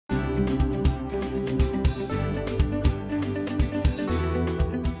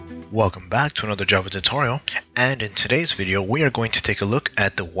Welcome back to another Java tutorial, and in today's video we are going to take a look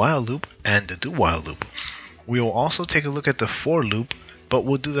at the while loop and the do while loop. We will also take a look at the for loop, but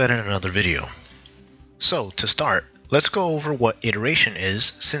we'll do that in another video. So to start, let's go over what iteration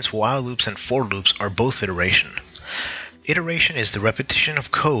is, since while loops and for loops are both iteration. Iteration is the repetition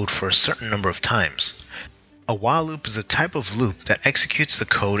of code for a certain number of times. A while loop is a type of loop that executes the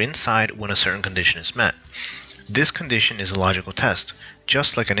code inside when a certain condition is met. This condition is a logical test,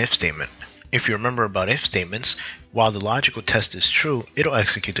 just like an if statement. If you remember about if statements, while the logical test is true, it'll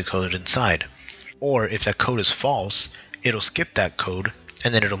execute the code inside. Or if that code is false, it'll skip that code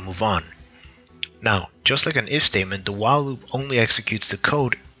and then it'll move on. Now, just like an if statement, the while loop only executes the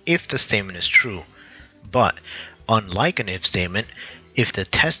code if the statement is true. But unlike an if statement, if the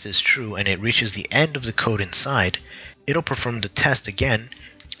test is true and it reaches the end of the code inside, it'll perform the test again,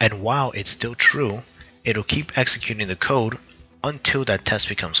 and while it's still true, it'll keep executing the code until that test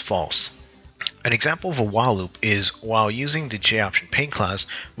becomes false. An example of a while loop is while using the JOptionPaint class,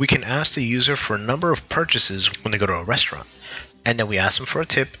 we can ask the user for a number of purchases when they go to a restaurant, and then we ask them for a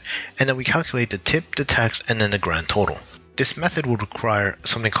tip, and then we calculate the tip, the tax, and then the grand total. This method would require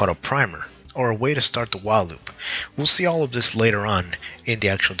something called a primer, or a way to start the while loop. We'll see all of this later on in the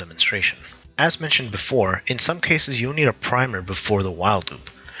actual demonstration. As mentioned before, in some cases you'll need a primer before the while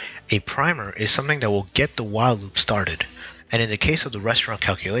loop. A primer is something that will get the while loop started, and in the case of the restaurant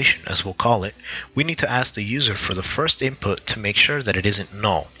calculation, as we'll call it, we need to ask the user for the first input to make sure that it isn't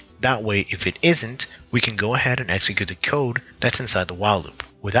null. That way, if it isn't, we can go ahead and execute the code that's inside the while loop.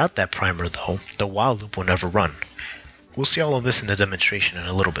 Without that primer though, the while loop will never run. We'll see all of this in the demonstration in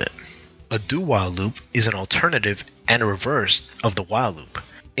a little bit. A do while loop is an alternative and a reverse of the while loop.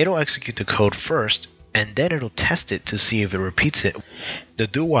 It'll execute the code first, and then it'll test it to see if it repeats it. The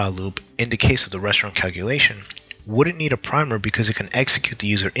do while loop, in the case of the restaurant calculation, wouldn't need a primer because it can execute the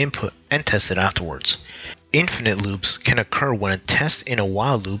user input and test it afterwards. Infinite loops can occur when a test in a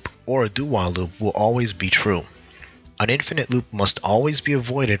while loop or a do while loop will always be true. An infinite loop must always be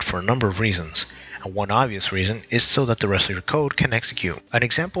avoided for a number of reasons, and one obvious reason is so that the rest of your code can execute. An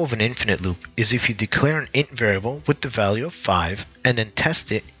example of an infinite loop is if you declare an int variable with the value of 5 and then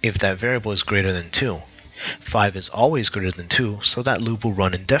test it if that variable is greater than 2. 5 is always greater than 2, so that loop will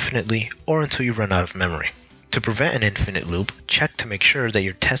run indefinitely or until you run out of memory. To prevent an infinite loop, check to make sure that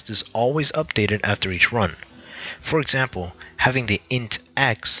your test is always updated after each run. For example, having the int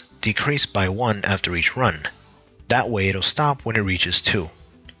x decrease by 1 after each run. That way it'll stop when it reaches 2.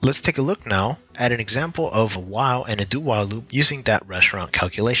 Let's take a look now at an example of a while and a do while loop using that restaurant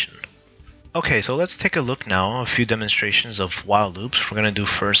calculation. Okay, so let's take a look now at a few demonstrations of while loops. We're going to do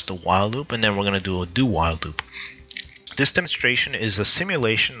first the while loop, and then we're going to do a do while loop. This demonstration is a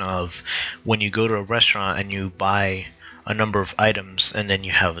simulation of when you go to a restaurant and you buy a number of items, and then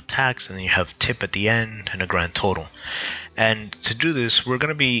you have a tax, and then you have tip at the end, and a grand total. And to do this, we're going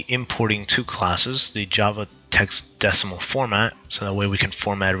to be importing two classes, the Java text decimal format, so that way we can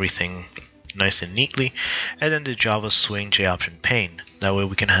format everything nice and neatly, and then the Java swing JOptionPaint, that way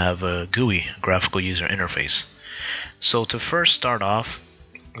we can have a GUI, graphical user interface. So to first start off,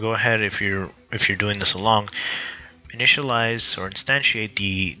 go ahead, if you're doing this along, initialize or instantiate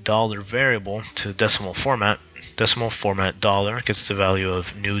the dollar variable to decimal format. Decimal format dollar gets the value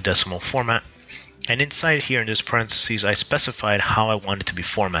of new decimal format, and inside here in this parentheses I specified how I want it to be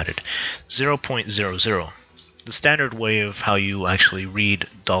formatted, 0.00, the standard way of how you actually read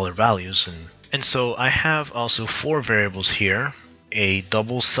dollar values. And so I have also four variables here, a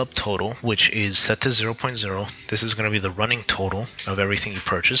double subtotal which is set to 0.0, this is going to be the running total of everything you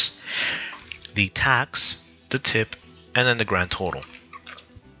purchase, the tax, the tip, and then the grand total.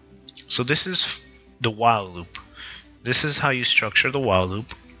 So this is the while loop. This is how you structure the while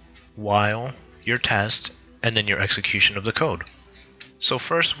loop, while, your test, and then your execution of the code. So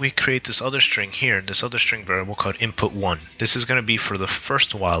first we create this other string here, this other string variable called input1. This is going to be for the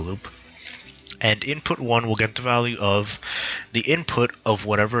first while loop, and input1 will get the value of the input of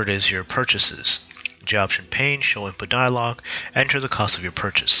whatever it is your purchase is. JOptionPaint, show input dialog, enter the cost of your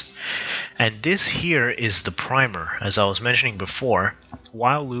purchase. And this here is the primer. As I was mentioning before,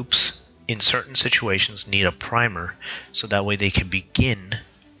 while loops in certain situations need a primer, so that way they can begin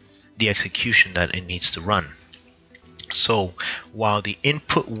the execution that it needs to run. So while the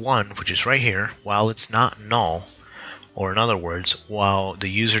input1, which is right here, while it's not null, or in other words, while the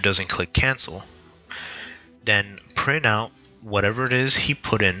user doesn't click cancel, then print out whatever it is he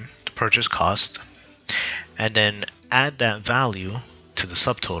put in, the purchase cost, and then add that value to the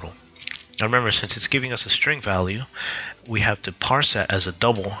subtotal. Now remember, since it's giving us a string value, we have to parse that as a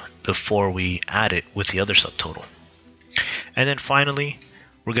double before we add it with the other subtotal. And then finally,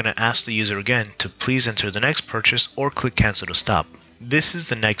 we're going to ask the user again to please enter the next purchase or click cancel to stop. This is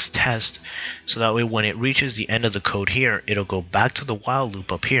the next test, so that way when it reaches the end of the code here, it'll go back to the while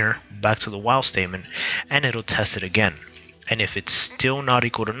loop up here, back to the while statement, and it'll test it again. And if it's still not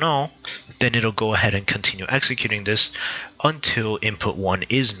equal to null, then it'll go ahead and continue executing this until input 1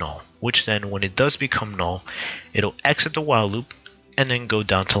 is null, which then when it does become null, it'll exit the while loop and then go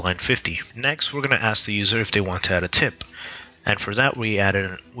down to line 50. Next, we're going to ask the user if they want to add a tip. And for that, we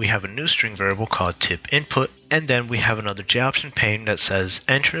have a new string variable called tip input, and then we have another JOption pane that says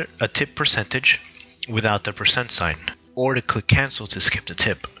enter a tip percentage without the percent sign, or to click cancel to skip the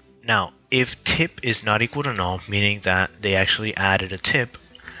tip. Now, if tip is not equal to null, meaning that they actually added a tip,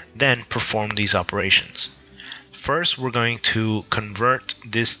 then perform these operations. First, we're going to convert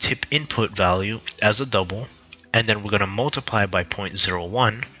this tip input value as a double, and then we're going to multiply by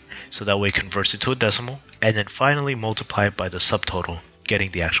 0.01, so that way it converts it to a decimal, and then finally multiply it by the subtotal,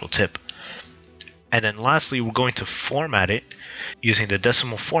 getting the actual tip. And then lastly, we're going to format it using the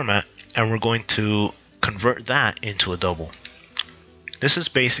decimal format, and we're going to convert that into a double. This is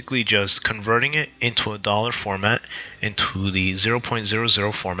basically just converting it into a dollar format, into the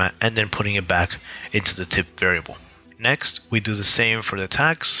 0.00 format, and then putting it back into the tip variable. Next, we do the same for the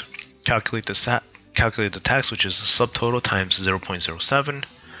tax. Calculate the tax, which is the subtotal times 0.07.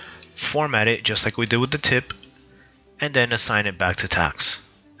 Format it just like we did with the tip, and then assign it back to tax.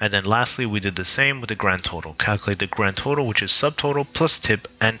 And then lastly, we did the same with the grand total. Calculate the grand total, which is subtotal plus tip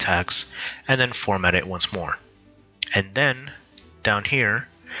and tax, and then format it once more. And then down here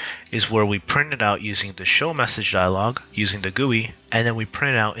is where we print it out using the show message dialog, using the GUI, and then we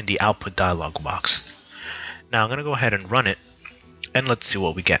print it out in the output dialog box. Now I'm going to go ahead and run it, and let's see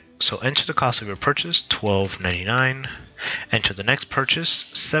what we get. So enter the cost of your purchase, $12.99. Enter the next purchase,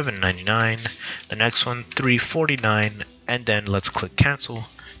 $7.99. The next one, $3.49. And then let's click cancel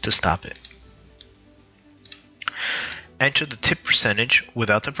to stop it. Enter the tip percentage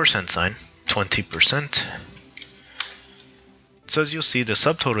without the percent sign, 20%. So as you'll see, the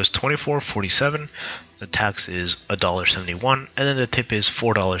subtotal is $24.47, the tax is $1.71, and then the tip is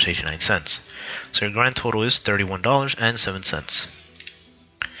 $4.89. So your grand total is $31.07.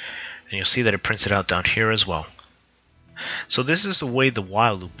 And you'll see that it prints it out down here as well. So this is the way the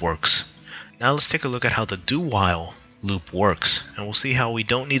while loop works. Now let's take a look at how the do while loop works, and we'll see how we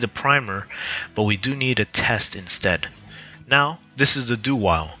don't need a primer, but we do need a test instead. Now this is the do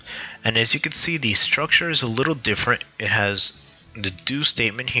while, and as you can see, the structure is a little different. It has the do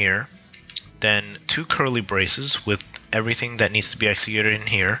statement here, then two curly braces with everything that needs to be executed in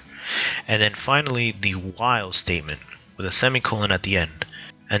here, and then finally the while statement with a semicolon at the end.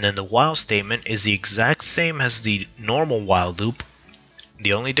 And then the while statement is the exact same as the normal while loop.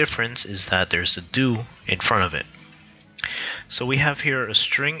 The only difference is that there's a do in front of it. So we have here a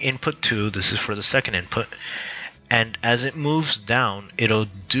string input 2, this is for the second input, and as it moves down, it'll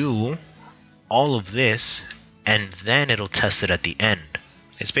do all of this, and then it'll test it at the end.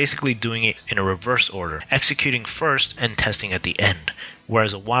 It's basically doing it in a reverse order, executing first and testing at the end,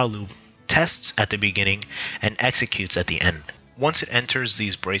 whereas a while loop tests at the beginning and executes at the end. Once it enters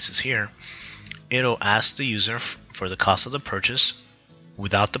these braces here, it'll ask the user for the cost of the purchase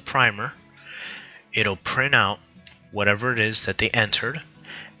without the primer. It'll print out whatever it is that they entered,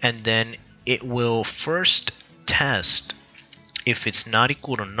 and then it will first test if it's not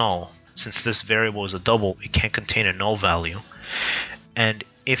equal to null. Since this variable is a double, it can't contain a null value. And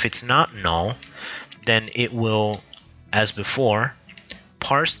if it's not null, then it will, as before,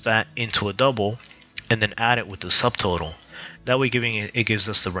 parse that into a double and then add it with the subtotal. That way it gives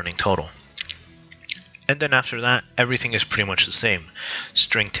us the running total. And then after that, everything is pretty much the same.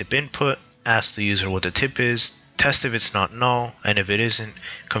 String tip input, ask the user what the tip is, test if it's not null, and if it isn't,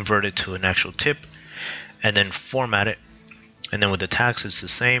 convert it to an actual tip, and then format it. And then with the tax, it's the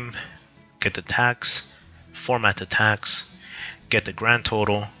same. Get the tax, format the tax, get the grand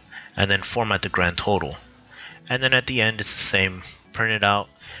total, and then format the grand total. And then at the end, it's the same. Print it out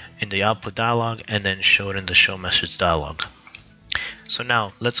in the output dialog, and then show it in the show message dialog. So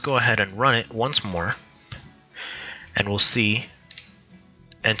now let's go ahead and run it once more, and we'll see.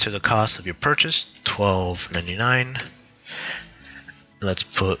 Enter the cost of your purchase, $12.99. Let's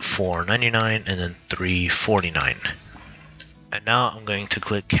put $4.99 and then $3.49. And now I'm going to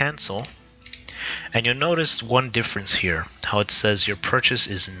click cancel, and you'll notice one difference here, how it says your purchase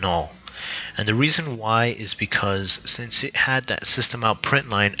is null. And the reason why is because since it had that system out print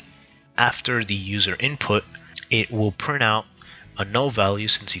line after the user input, it will print out a null value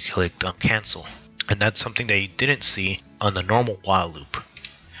since you clicked on cancel. And that's something that you didn't see on the normal while loop.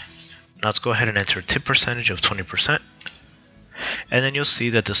 Now let's go ahead and enter a tip percentage of 20%. and then you'll see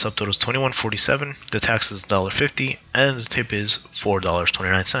that the subtotal is $21.47, the tax is $1.50, and the tip is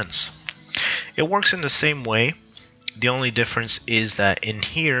 $4.29. It works in the same way. The only difference is that in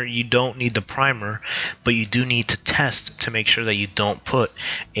here you don't need the primer, but you do need to test to make sure that you don't put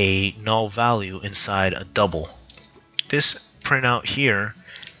a null value inside a double. This printout here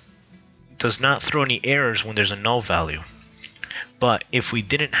does not throw any errors when there's a null value. But if we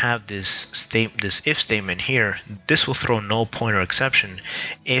didn't have this if statement here, this will throw null pointer exception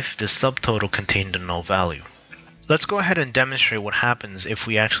if the subtotal contained a null value. Let's go ahead and demonstrate what happens if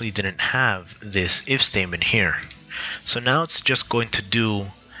we actually didn't have this if statement here. So now it's just going to do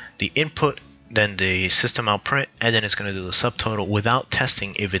the input, then the system out print, and then it's going to do the subtotal without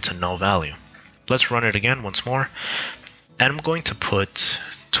testing if it's a null value. Let's run it again once more, and I'm going to put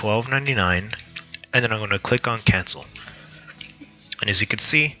 $12.99, and then I'm going to click on cancel. And as you can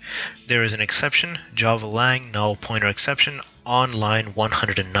see, there is an exception, Java lang null pointer exception on line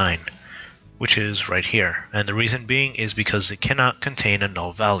 109, which is right here. And the reason being is because it cannot contain a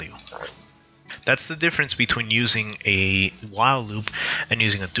null value. That's the difference between using a while loop and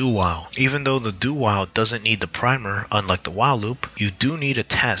using a do while. Even though the do while doesn't need the primer, unlike the while loop, you do need a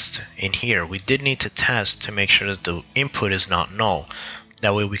test in here. We did need to test to make sure that the input is not null.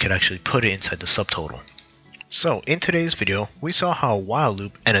 That way we could actually put it inside the subtotal. So in today's video, we saw how a while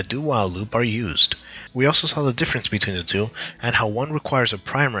loop and a do while loop are used. We also saw the difference between the two and how one requires a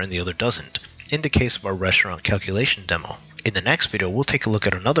primer and the other doesn't, in the case of our restaurant calculation demo. In the next video, we'll take a look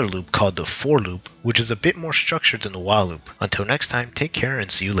at another loop called the for loop, which is a bit more structured than the while loop. Until next time, take care and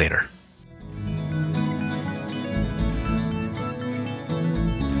see you later.